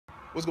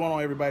What's going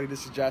on, everybody?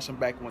 This is Josh. I'm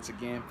back once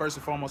again. First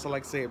and foremost, I'd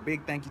like to say a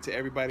big thank you to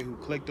everybody who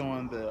clicked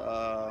on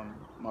the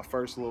my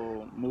first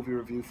little movie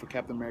review for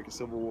Captain America: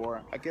 Civil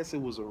War. I guess it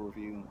was a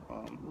review.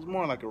 It was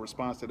more like a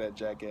response to that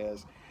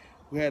jackass.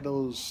 We had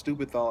those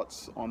stupid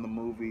thoughts on the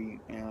movie,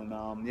 and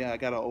yeah, I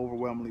got an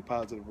overwhelmingly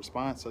positive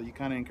response. So you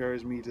kind of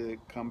encouraged me to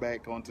come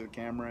back onto the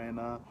camera and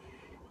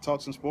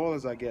talk some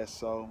spoilers, I guess.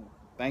 So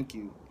thank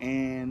you.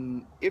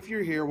 And if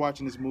you're here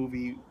watching this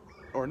movie,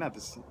 or not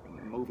this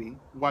movie,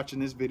 watching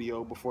this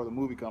video before the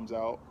movie comes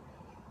out,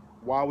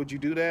 why would you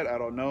do that? I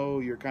don't know.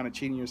 You're kind of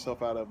cheating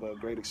yourself out of a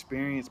great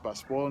experience by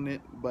spoiling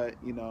it. But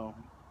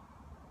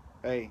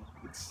hey,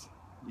 it's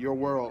your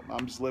world.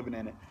 I'm just living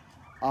in it.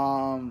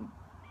 Um,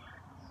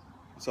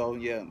 so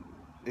yeah,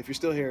 if you're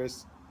still here,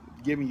 it's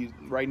giving you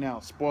right now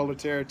spoiler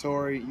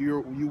territory.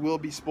 You will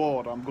be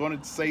spoiled. I'm going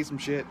to say some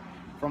shit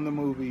from the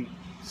movie,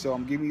 so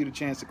I'm giving you the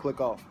chance to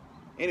click off.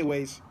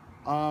 Anyways,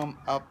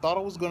 I thought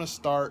I was going to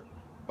start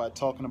by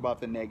talking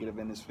about the negative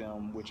in this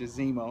film, which is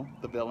Zemo,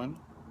 the villain.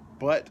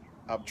 But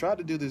I've tried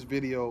to do this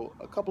video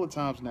a couple of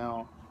times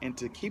now, and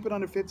to keep it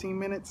under 15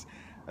 minutes,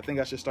 I think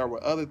I should start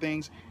with other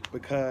things,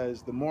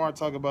 because the more I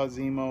talk about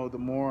Zemo, the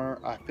more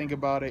I think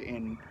about it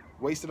and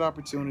wasted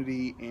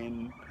opportunity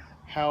and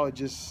how it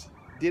just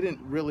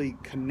didn't really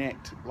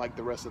connect like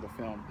the rest of the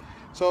film.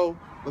 So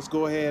let's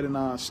go ahead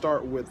and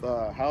start with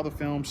how the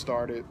film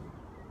started,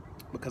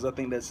 because I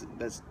think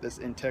that's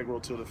integral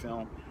to the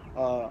film.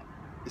 Uh,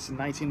 it's a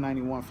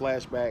 1991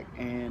 flashback,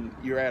 and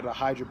you're at a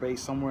Hydra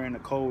base somewhere in the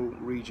cold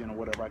region or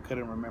whatever. I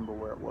couldn't remember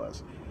where it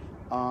was.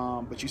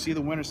 But you see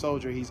the Winter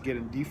Soldier. He's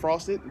getting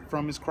defrosted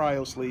from his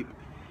cryo sleep,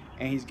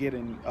 and he's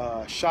getting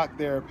shock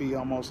therapy,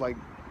 almost like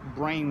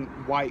brain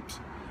wipes,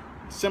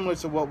 similar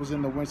to what was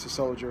in the Winter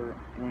Soldier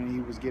when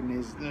he was getting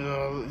his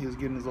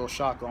little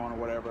shock on or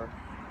whatever.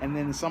 And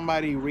then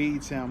somebody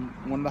reads him.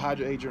 One of the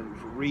Hydra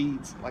agents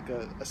reads like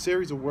a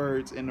series of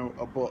words in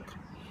a book,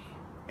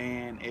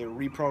 and it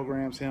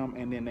reprograms him.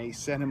 And then they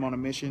set him on a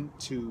mission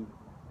to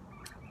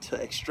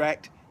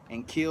extract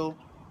and kill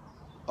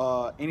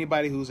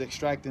anybody who's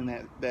extracting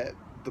that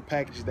the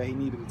package that he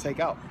needed to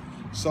take out.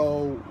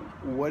 So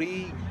what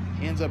he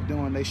ends up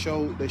doing, they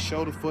show the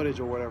footage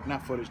or whatever,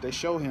 not footage. They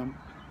show him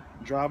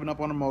driving up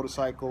on a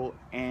motorcycle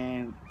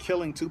and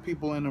killing two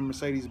people in a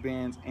Mercedes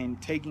Benz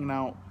and taking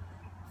out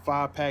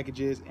five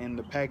packages, and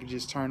the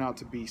packages turn out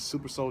to be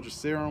super soldier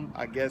serum.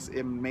 I guess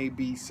it may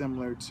be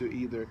similar to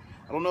either,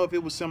 I don't know if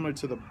it was similar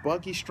to the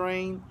Bucky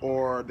strain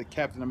or the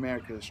Captain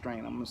America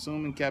strain. I'm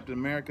assuming Captain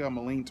America. I'm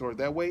gonna lean toward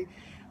that way,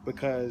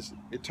 because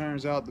it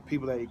turns out the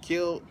people that he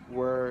killed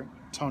were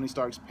Tony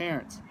Stark's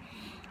parents.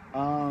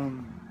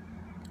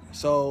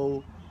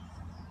 So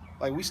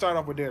like, we start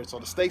off with there. So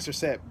the stakes are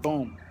set.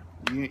 Boom,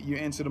 you're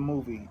into the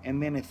movie,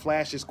 and then it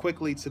flashes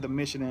quickly to the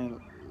mission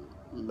in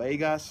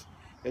Lagos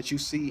that you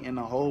see in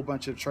a whole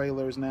bunch of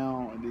trailers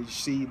now. And you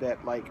see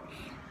that, like,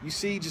 you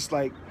see just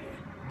like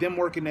them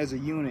working as a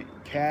unit.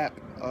 Cap,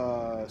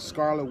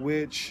 Scarlet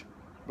Witch,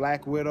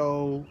 Black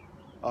Widow,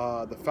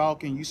 the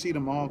Falcon. You see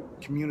them all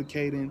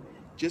communicating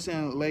just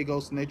in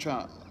Lagos, and they're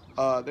trying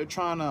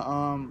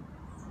to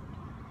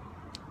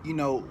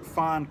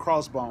find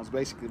Crossbones.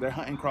 Basically, they're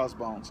hunting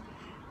Crossbones,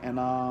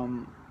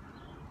 and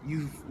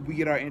we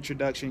get our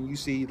introduction. You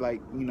see, like,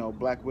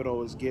 Black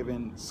Widow is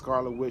giving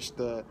Scarlet Witch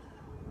the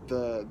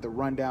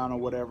rundown or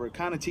whatever,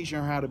 kind of teaching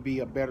her how to be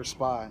a better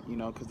spy,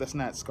 because that's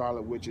not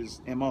Scarlet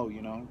Witch's MO.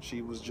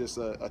 She was just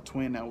a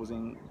twin that was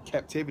in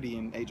captivity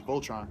in Age of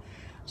Ultron.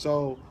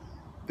 So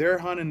they're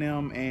hunting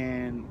them,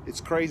 and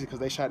it's crazy because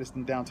they shot this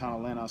in downtown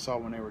Atlanta. I saw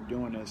when they were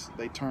doing this,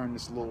 they turned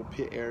this little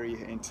pit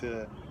area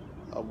into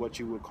what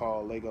you would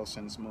call Lagos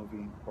in this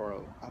movie,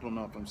 or I don't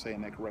know if I'm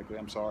saying that correctly.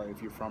 I'm sorry if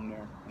you're from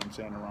there and I'm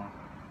saying it wrong.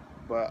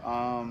 But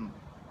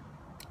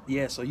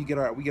yeah, so we get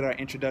our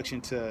introduction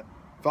to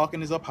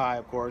Falcon is up high,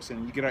 of course,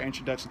 and you get our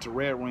introduction to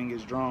Red Wing,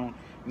 his drone.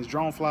 And his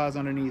drone flies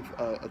underneath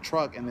a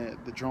truck, and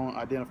the drone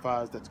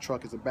identifies that the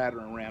truck is a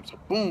battering ram. So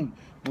boom,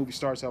 movie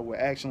starts out with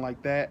action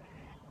like that,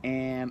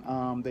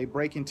 and they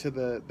break into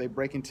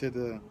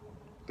the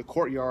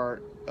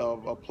courtyard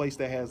of a place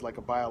that has like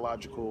a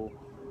biological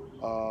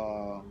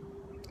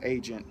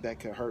agent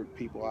that could hurt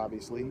people,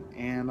 obviously.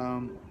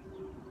 And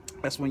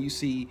that's when you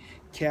see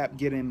Cap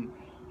getting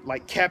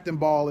like Captain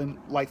Balling,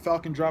 like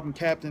Falcon dropping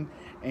Captain,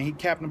 and he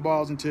Captain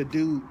Balls into a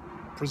dude,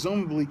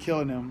 presumably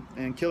killing him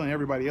and killing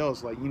everybody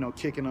else, like,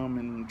 kicking them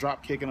and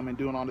drop kicking them and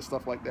doing all this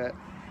stuff like that.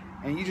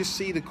 And you just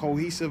see the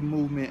cohesive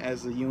movement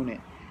as a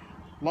unit.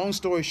 Long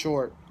story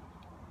short,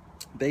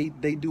 they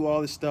do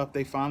all this stuff.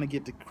 They finally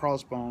get to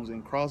Crossbones,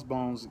 and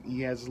Crossbones, he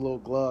has his little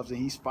gloves, and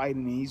he's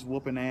fighting and he's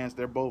whooping ass.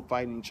 They're both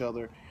fighting each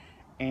other,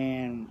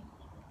 and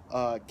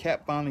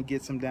Cap finally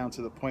gets him down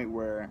to the point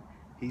where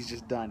he's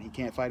just done. He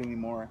can't fight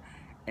anymore.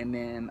 And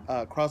then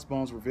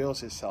Crossbones reveals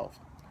himself.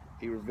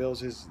 He reveals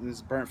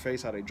his burnt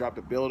face, how they dropped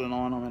a building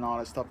on him and all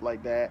that stuff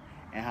like that,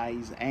 and how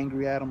he's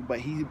angry at him.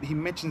 But he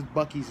mentions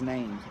Bucky's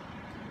name,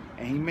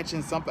 and he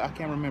mentioned something, I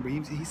can't remember.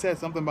 He said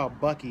something about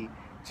Bucky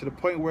to the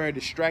point where it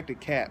distracted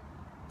Cap,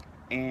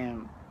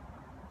 and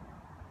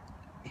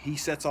he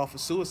sets off a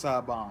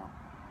suicide bomb.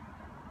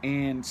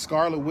 And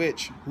Scarlet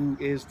Witch, who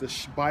is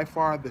by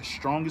far the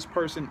strongest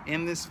person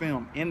in this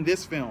film.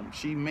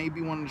 She may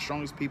be one of the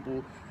strongest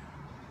people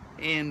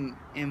in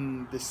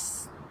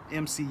this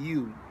MCU.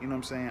 You know what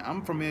I'm saying?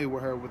 I'm familiar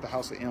with her with the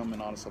House of M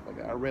and all this stuff like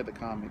that. I read the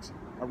comics.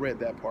 I read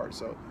that part.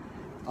 So,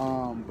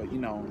 but you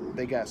know,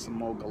 they got some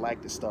more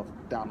galactic stuff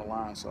down the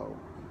line. So,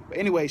 but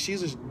anyway,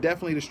 she's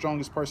definitely the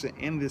strongest person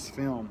in this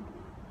film.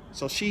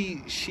 So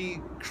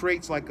she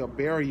creates like a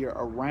barrier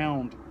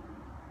around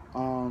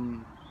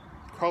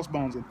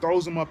Crossbones and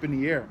throws him up in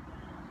the air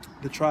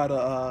to try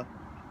to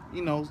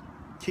you know,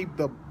 keep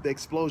the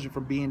explosion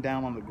from being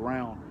down on the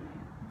ground.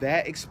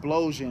 That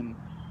explosion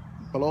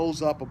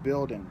blows up a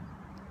building,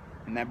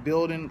 and that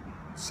building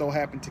so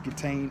happened to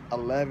contain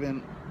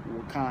 11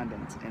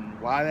 Wakandans. And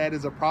why that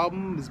is a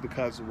problem is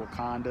because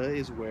Wakanda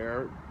is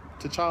where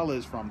T'Challa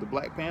is from, the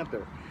Black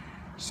Panther.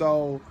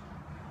 So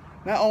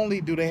not only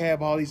do they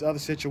have all these other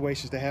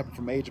situations that happen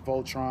from Age of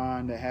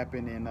Ultron, that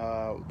happen in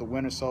the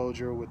Winter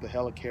Soldier with the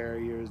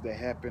helicarriers, that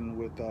happen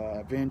with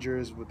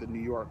Avengers with the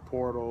New York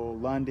portal,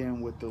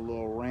 London with the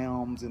little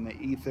realms and the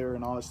ether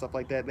and all that stuff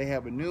like that. They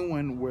have a new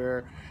one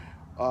where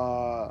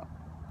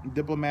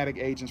diplomatic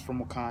agents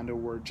from Wakanda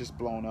were just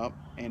blown up,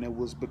 and it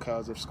was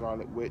because of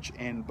Scarlet Witch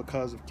and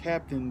because of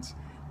Captain's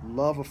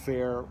love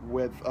affair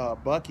with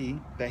Bucky,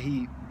 that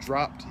he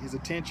dropped his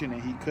attention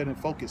and he couldn't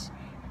focus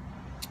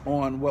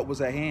on what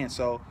was at hand.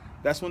 So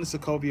that's when the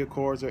Sokovia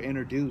Accords are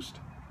introduced.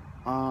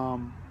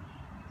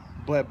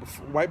 But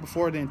right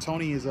before then,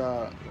 Tony is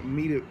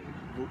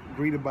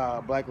greeted by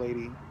a black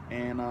lady,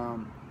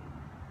 and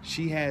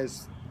he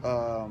has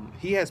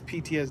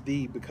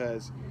PTSD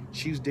because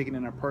she was digging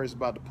in her purse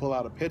about to pull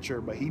out a picture,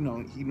 but he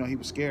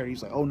was scared.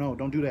 He's like, oh no,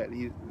 don't do that.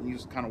 He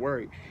was kind of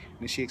worried.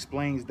 And she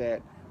explains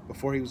that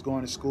before he was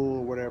going to school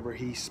or whatever,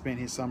 he spent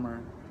his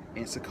summer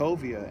in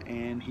Sokovia,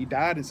 and he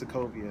died in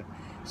Sokovia.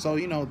 So,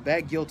 you know,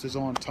 that guilt is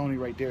on Tony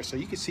right there. So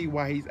you can see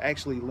why he's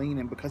actually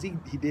leaning, because he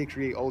did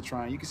create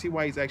Ultron. You can see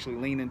why he's actually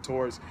leaning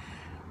towards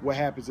what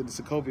happens in the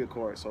Sokovia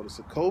Accord. So the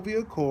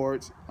Sokovia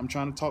Accords, I'm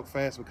trying to talk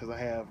fast because I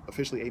have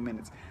officially 8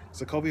 minutes.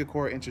 Sokovia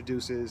Accord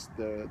introduces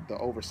the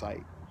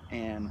oversight,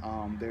 and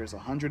there's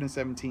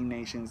 117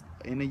 nations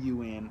in the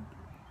UN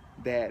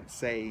that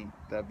say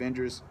the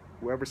Avengers,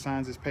 whoever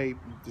signs this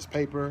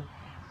paper,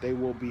 they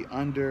will be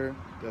under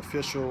the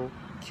official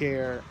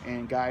care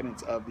and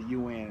guidance of the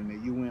UN, and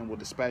the UN will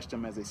dispatch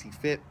them as they see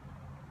fit.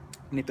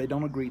 And if they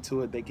don't agree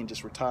to it, they can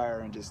just retire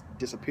and just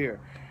disappear.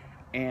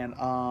 And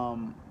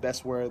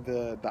that's where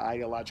the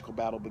ideological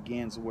battle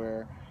begins,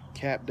 where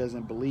Cap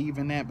doesn't believe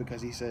in that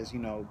because he says, you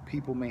know,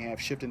 people may have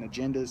shifting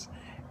agendas,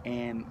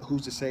 and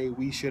who's to say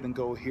we shouldn't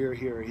go here,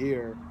 here, or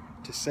here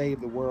to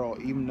save the world,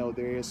 even though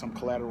there is some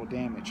collateral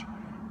damage.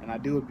 And I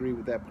do agree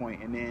with that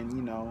point. And then,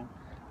 you know,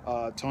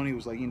 Tony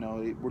was like, you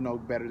know, we're no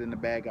better than the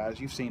bad guys.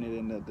 You've seen it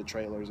in the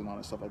trailers and all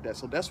that stuff like that.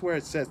 So that's where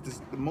it sets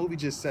the movie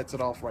just sets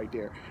it off right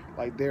there.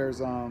 Like there's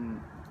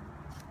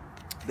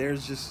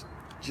just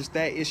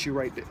that issue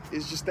right there.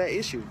 It's just that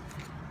issue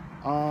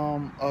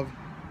of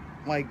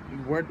like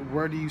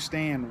where do you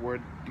stand? Where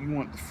do you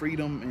want the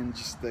freedom and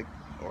just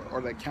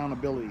or the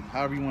accountability,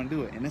 however you want to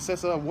do it, and it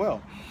sets it up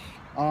well.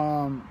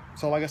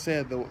 So like I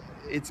said,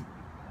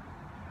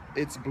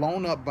 it's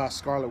blown up by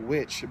Scarlet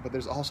Witch, but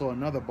there's also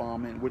another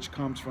bomb which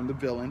comes from the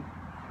villain,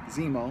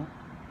 Zemo.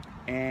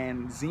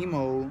 And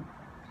Zemo,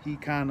 he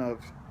kind of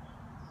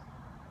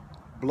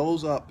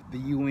blows up the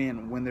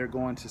UN when they're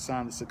going to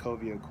sign the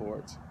Sokovia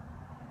Accords.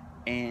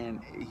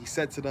 And he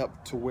sets it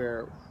up to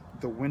where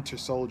the Winter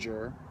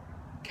Soldier,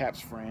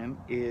 Cap's friend,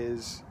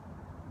 is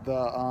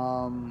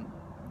the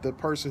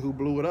person who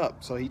blew it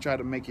up. So he tried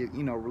to make it,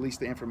 you know, release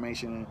the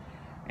information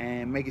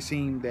and make it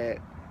seem that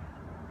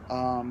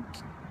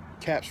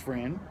Cap's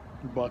friend,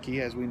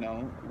 Bucky, as we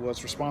know,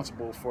 was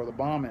responsible for the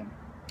bombing.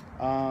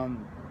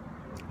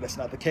 That's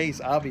not the case,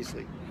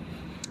 obviously.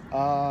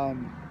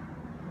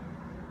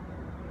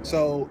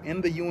 So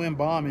in the UN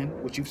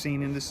bombing, which you've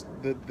seen in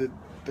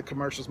the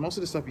commercials, most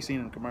of the stuff you've seen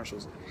in the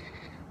commercials,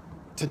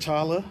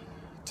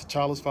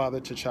 T'Challa's father,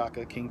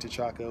 T'Chaka, King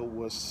T'Chaka,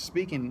 was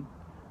speaking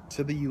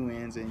to the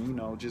UNs and, you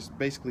know, just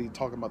basically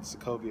talking about the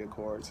Sokovia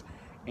Accords,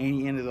 and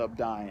he ended up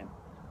dying.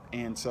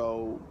 And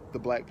so the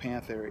Black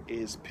Panther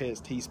is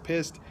pissed. He's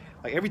pissed.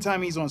 Like every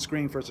time he's on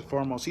screen, first and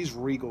foremost, he's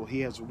regal. He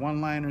has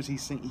one-liners.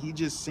 He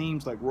just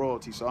seems like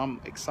royalty. So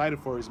I'm excited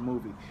for his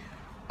movie.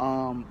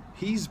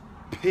 He's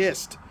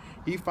pissed.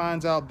 He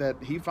finds out that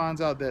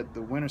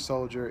the Winter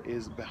Soldier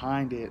is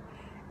behind it.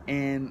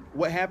 And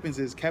what happens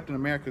is Captain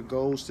America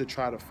goes to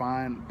try to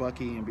find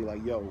Bucky and be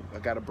like, yo, I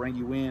got to bring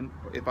you in.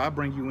 If I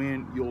bring you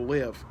in, you'll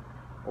live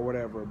or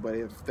whatever. But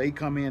if they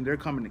come in, they're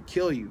coming to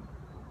kill you.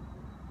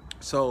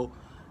 So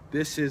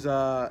this is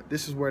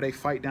where they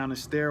fight down the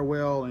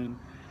stairwell,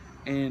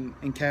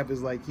 and Cap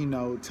is like, you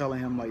know, telling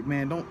him like,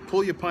 man, don't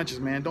pull your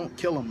punches, man, don't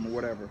kill him or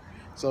whatever.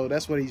 So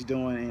that's what he's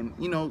doing, and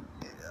you know,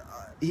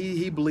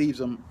 he believes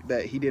him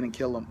that he didn't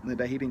kill him,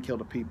 that he didn't kill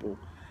the people.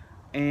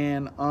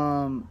 And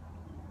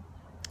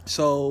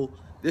so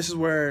this is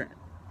where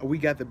we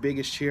got the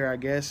biggest cheer, I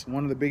guess.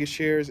 One of the biggest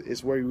cheers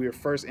is where we were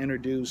first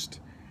introduced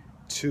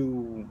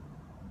to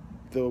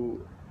the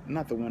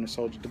not the Winter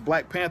Soldier, the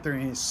Black Panther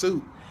in his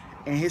suit,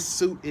 and his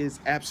suit is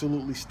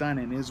absolutely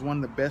stunning. It's one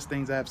of the best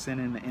things I've seen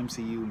in the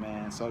MCU,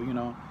 man. So you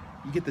know,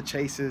 you get the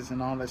chases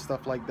and all that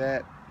stuff like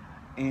that,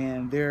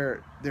 and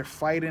they're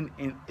fighting,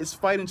 and it's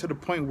fighting to the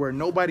point where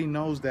nobody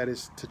knows that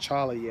it's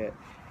T'Challa yet,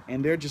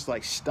 and they're just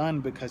like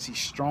stunned because he's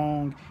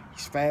strong,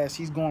 he's fast,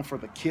 he's going for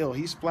the kill,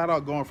 he's flat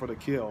out going for the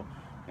kill.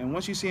 And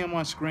once you see him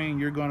on screen,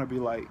 you're gonna be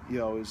like,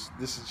 yo,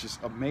 this is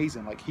just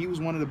amazing. Like, he was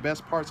one of the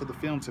best parts of the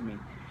film to me.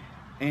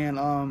 And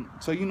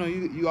so you know,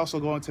 you also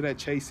go into that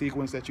chase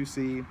sequence that you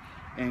see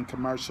in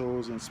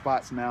commercials and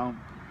spots now,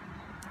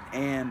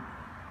 and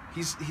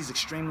he's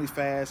extremely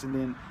fast. And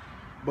then,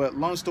 but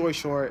long story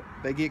short,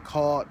 they get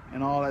caught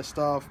and all that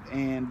stuff,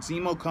 and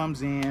Zemo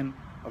comes in,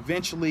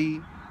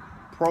 eventually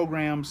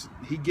programs,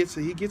 he gets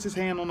his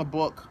hand on the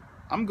book.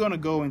 I'm gonna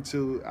go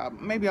into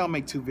maybe I'll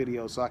make 2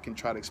 videos so I can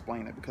try to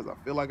explain it, because I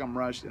feel like I'm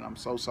rushed and I'm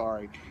so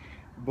sorry.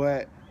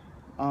 But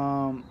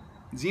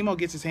Zemo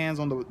gets his hands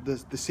on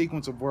the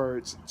sequence of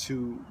words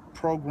to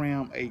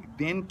program a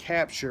then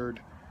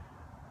captured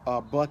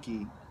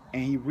Bucky,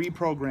 and he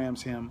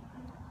reprograms him,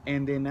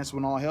 and then that's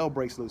when all hell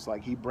breaks loose.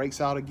 Like, he breaks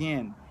out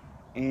again,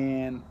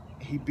 and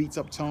he beats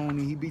up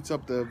Tony, he beats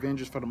up the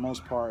Avengers for the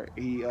most part,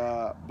 he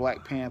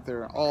Black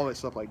Panther, all that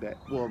stuff like that.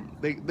 Well,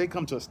 they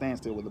come to a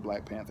standstill with the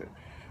Black Panther,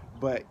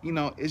 but you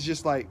know, it's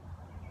just like,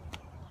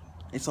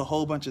 it's a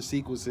whole bunch of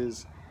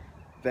sequences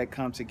that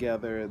come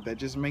together that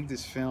just make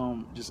this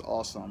film just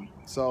awesome.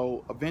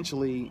 So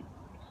eventually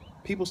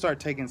people start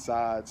taking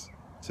sides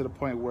to the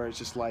point where it's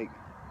just like,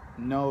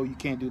 no, you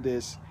can't do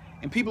this,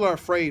 and people are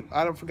afraid.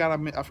 I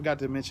forgot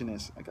to mention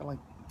this. I got like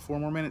 4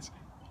 more minutes,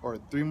 or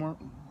 3 more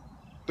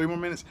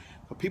minutes.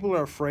 But people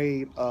are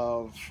afraid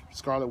of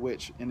Scarlet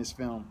Witch in this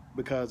film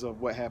because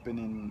of what happened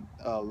in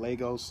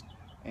Lagos,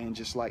 and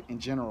just like in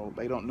general,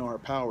 they don't know her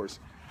powers.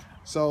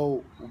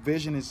 So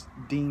Vision is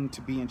deemed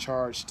to be in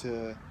charge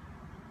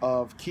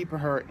of keeping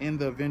her in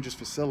the Avengers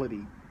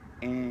facility,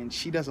 and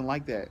she doesn't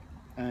like that.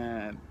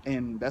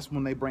 And that's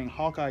when they bring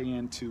Hawkeye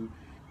in to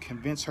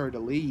convince her to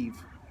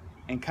leave,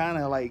 and kind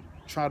of like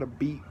try to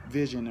beat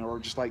Vision, or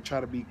just like try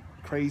to be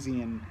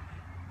crazy and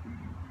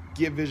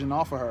get Vision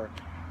off of her.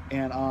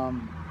 And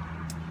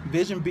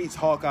Vision beats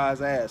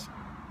Hawkeye's ass,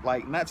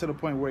 like not to the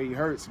point where he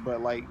hurts,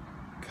 but like,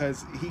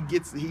 because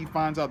he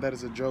finds out that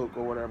it's a joke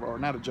or whatever, or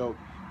not a joke.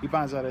 He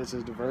finds out it's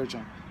a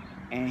diversion,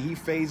 and he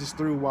phases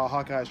through while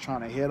Hawkeye's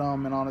trying to hit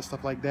him and all that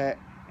stuff like that,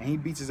 and he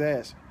beats his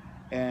ass.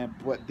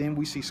 But then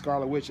we see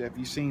Scarlet Witch. Have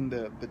you seen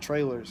the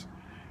trailers,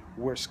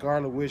 where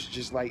Scarlet Witch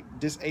just like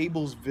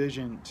disables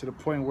Vision to the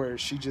point where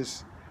she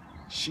just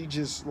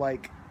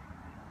like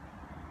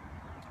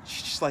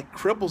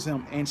cripples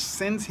him and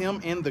sends him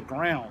in the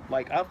ground.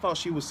 Like, I thought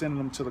she was sending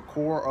him to the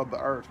core of the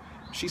earth.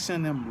 She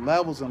sent him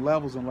levels and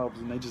levels and levels,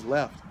 and they just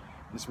left.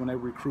 That's when they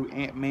recruit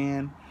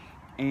Ant-Man,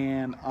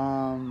 and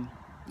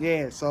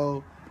yeah,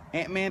 so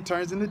Ant-Man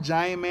turns into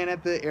Giant Man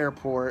at the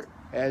airport,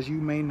 as you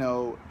may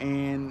know.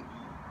 And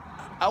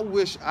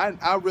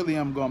I really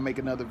am gonna make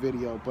another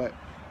video, but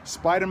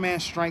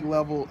Spider-Man's strength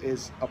level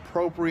is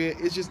appropriate.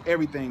 It's just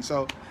everything.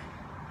 So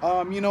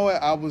you know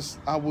what, I was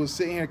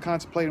sitting here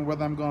contemplating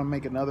whether I'm gonna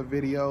make another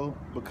video,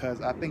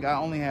 because I think I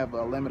only have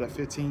a limit of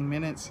 15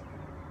 minutes,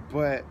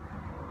 but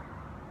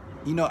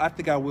you know, I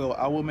think I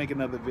will make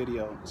another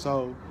video,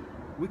 so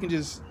we can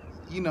just,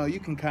 you know, you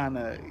can kind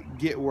of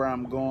get where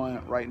I'm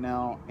going right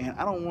now. And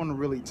I don't want to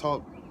really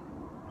talk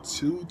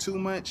too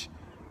much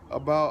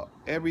about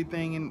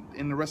everything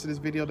in the rest of this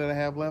video that I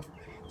have left.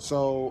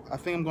 So I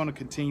think I'm going to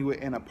continue it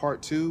in a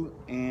part 2,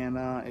 and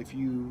if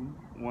you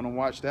want to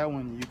watch that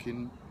one, you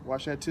can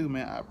watch that too,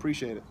 man. I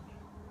appreciate it.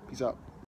 Peace out.